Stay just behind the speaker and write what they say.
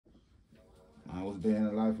day in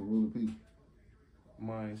the life of Rula P?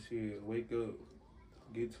 Mine, shit, wake up,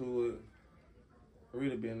 get to it. I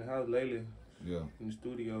really been in the house lately. Yeah. In the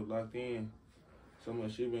studio, locked in. So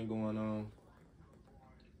much shit been going on.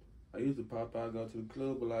 I used to pop out, go to the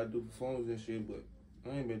club a lot, do performances and shit, but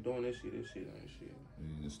I ain't been doing that shit. That shit ain't shit.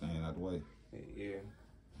 You just staying out the way. Yeah.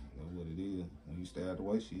 That's what it is. When you stay out the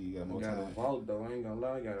way, shit, you got more time. Got a vault though, I ain't gonna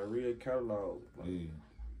lie. I got a real catalog. Like, yeah.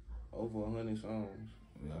 Over 100 songs.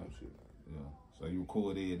 Yeah. Shit. Yeah. So you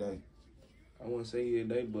record every day? I wouldn't say every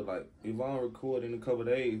day, but like if I don't record in a couple of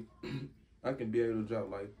days, I can be able to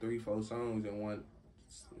drop like 3-4 songs in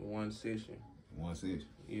one session. One session?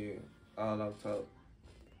 Yeah. All off top.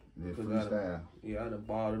 Yeah, freestyle. I done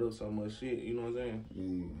balled up so much shit, you know what I'm saying?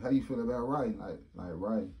 Yeah. How you feel about writing? Like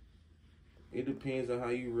writing? It depends on how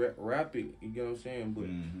you rap it, you get what I'm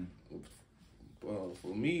saying? But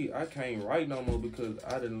for me, I can't write no more because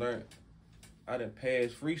I done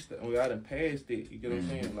passed freestyle. I mean, I done passed it, you get what I'm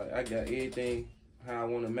saying? Like, I got everything how I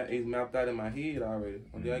want to it's mapped out in my head already.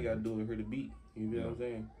 Only I got to do is hear the beat, you get what I'm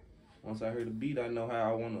saying? Once I hear the beat, I know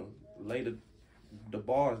how I want to lay the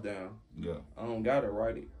bars down. Yeah. I don't got to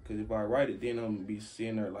write it, because if I write it, then I'm going to be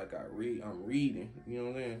sitting there like I'm reading, you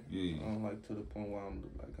know what I'm saying? Yeah. I don't like to the point where I'm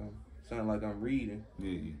sound like I'm reading.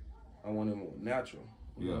 Yeah. I want it more natural,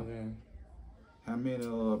 you know what I'm saying? How many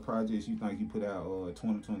projects you think you put out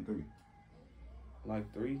 2023?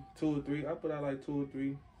 Like 3, 2 or 3. I put out like 2 or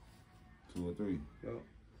 3. 2 or 3. Yep.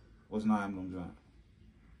 What's the name of them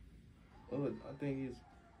joint? I think it's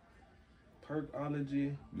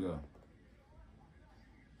Perkology. Yeah.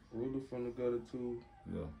 Rula from the gutter too.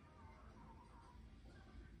 Yeah.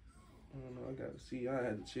 I don't know. I gotta see. I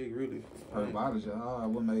had to check really. Perkology.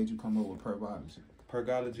 What made you come up with Perkology?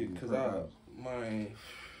 Perkology, cause my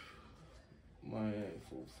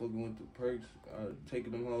fucking with the perks,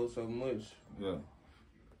 taking them hoes so much. Yeah.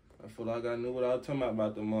 I feel like I knew what I was talking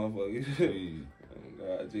about them motherfuckers. Yeah.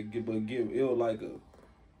 God, give it was like a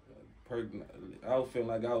perk. I was feeling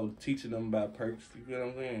like I was teaching them about perks. You feel what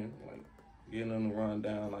I'm saying? Like getting them to run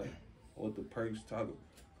down like what the perks talk.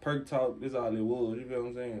 Perk talk. This all it was. You feel what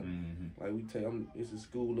I'm saying? Like we take it's a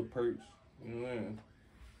school of perks. You know what I'm saying?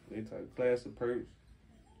 They take class of perks.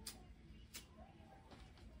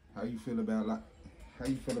 How you feel about like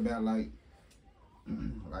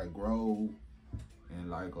Grove and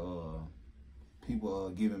like people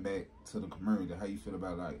giving back to the community? How you feel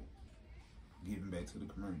about like giving back to the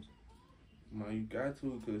community? Man, you got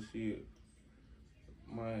to, cause shit,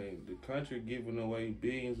 man, the country giving away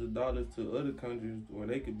billions of dollars to other countries when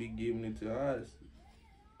they could be giving it to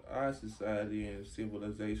our society and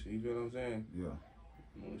civilization. You feel what I'm saying? Yeah.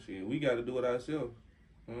 Well, shit, we got to do it ourselves.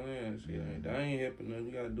 Oh man, shit, that ain't helping us.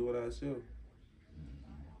 We gotta do it ourselves.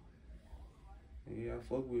 Yeah, I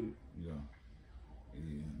fuck with it. Yeah.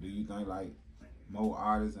 Do you think like more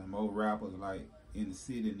artists and more rappers like in the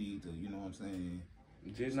city need to, you know what I'm saying?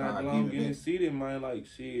 Just not belong in the city, man. Like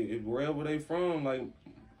shit, if wherever they from, like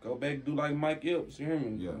go back do like Mike Epps. You hear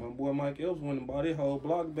me? Yeah. My boy Mike Epps went and bought his whole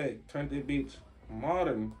block back, turned that bitch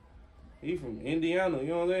modern. He from Indiana. You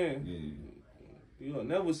know what I'm saying? Yeah. You'll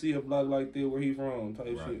never see a block like that where he from,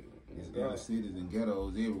 type shit. It's inner cities and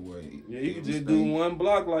ghettos everywhere. Yeah, you can just do one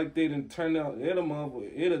block like that and turn out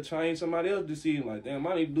it'll change somebody else's decision. Like, damn,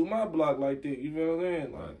 I need to do my block like that. You feel what I'm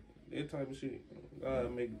saying? Like, that type of shit.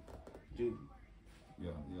 God make it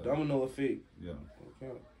domino effect. Yeah.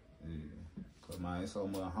 Okay. Yeah. Cause man, it's so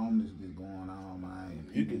much homelessness going on, man.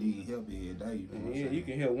 People need help every day. You know what I'm saying? You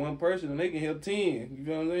can help one person and they can help 10. You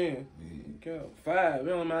feel what I'm saying? Yeah. Okay. 5. It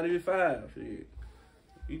don't matter if it's 5. Shit.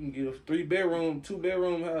 You can get a 3-bedroom,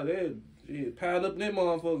 2-bedroom house. Shit, pile up in that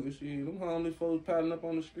motherfucker. Shit, them homeless folks piling up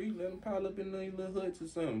on the street. Let them pile up in their little huts or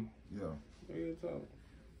something. Yeah. Real talk.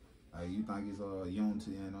 Hey, you think it's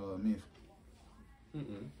unity in Memphis?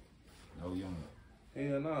 No unity.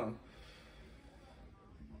 Hell no.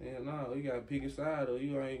 Hell no. You gotta pick a side or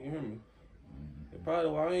you ain't hear me. Probably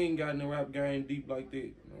why I ain't got in the rap game deep like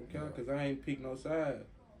that. Okay? Cause I ain't pick no side.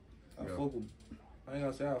 I ain't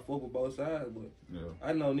gonna say I fuck with both sides, but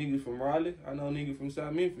I know niggas from Raleigh, I know niggas from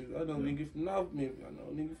South Memphis, I know niggas from North Memphis, I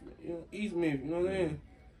know niggas from East Memphis, you know what I'm saying?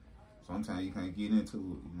 Sometimes you can't get into it, you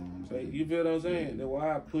know what I'm saying? You feel what I'm saying? That's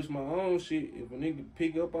why I push my own shit. If a nigga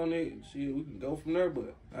pick up on that shit, we can go from there,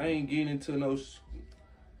 but I ain't getting into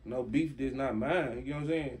no beef that's not mine, you know what I'm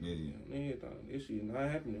saying? Yeah. This shit not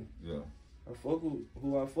happening. Yeah. I fuck with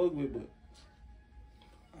who I fuck with, but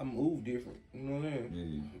I move different, you know what I'm saying?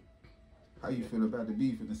 Yeah. How you feel about the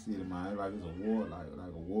beef in the city, man? Like it's a war, like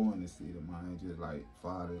a war in the city, man. Just like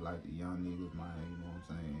father, like the young niggas, man. You know what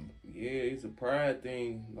I'm saying? Yeah, it's a pride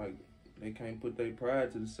thing. Like they can't put their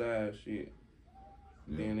pride to the side, shit.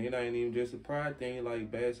 Then it ain't even just a pride thing.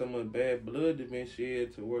 Like so much bad blood that been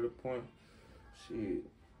shed to where the point, shit.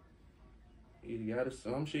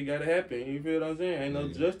 Some shit gotta happen. You feel what I'm saying? Ain't no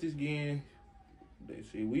justice getting. They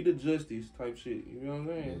say we the justice type shit. You know what I'm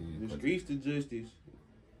saying? The streets the justice.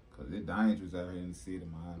 Cause it's dangerous out here in the city,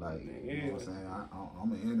 man. Like, you know what I'm saying?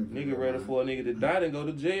 I'm an interviewer. Nigga ready for a nigga to die and go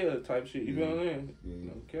to jail type shit. You know what I'm saying? Yeah.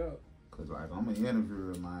 No cap. Cause like I'm an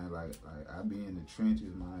interviewer, man. Like I be in the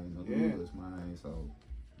trenches, man. The hoods, man. So you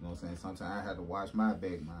know what I'm saying? Sometimes I have to watch my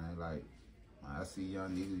back, man. Like I see young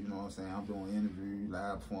niggas, you know what I'm saying? I'm doing interviews,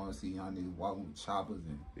 live performance, see young niggas walking with choppers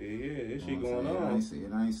and this shit going on.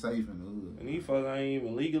 It ain't safe in the hood. And these folks ain't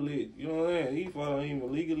even legally, you know what I'm saying? These folks ain't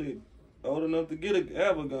even legally old enough to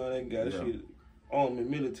have a gun. They got shit on the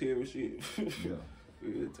military shit.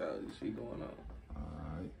 That's how this shit going on.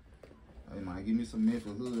 Alright. Hey man, give me some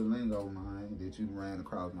Memphis hood lingo, man, that you ran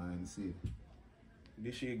across, man, in the city.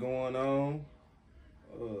 This shit going on.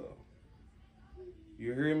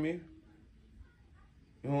 You hear me?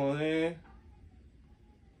 You know what I'm saying?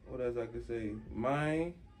 What else I could say?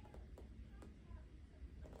 Mine.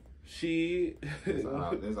 Shit. That's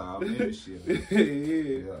all Memphis shit, man.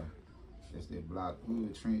 Yeah. That's that block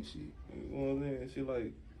hood trench shit. You know what I'm saying? Shit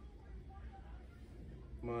like,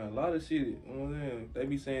 man, a lot of shit. You know what I'm saying? They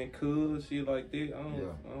be saying cuz, shit like that. I don't,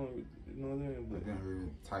 you know what I'm saying? But then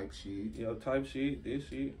heard type shit. Yeah, type shit, this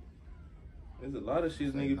shit. There's a lot of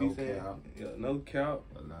shit niggas be saying. Count. Yeah, no count.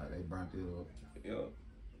 A lot, they burnt it up. Yeah.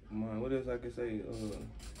 Man, what else I could say?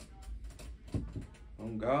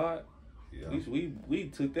 On God. Yeah. At least we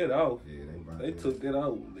took that off. Yeah, they burnt They took that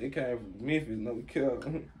out. They came from Memphis, no count.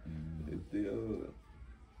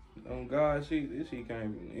 On God shit, this shit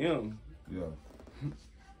came from him. Yeah.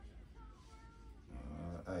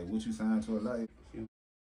 Hey, what you signed to a life?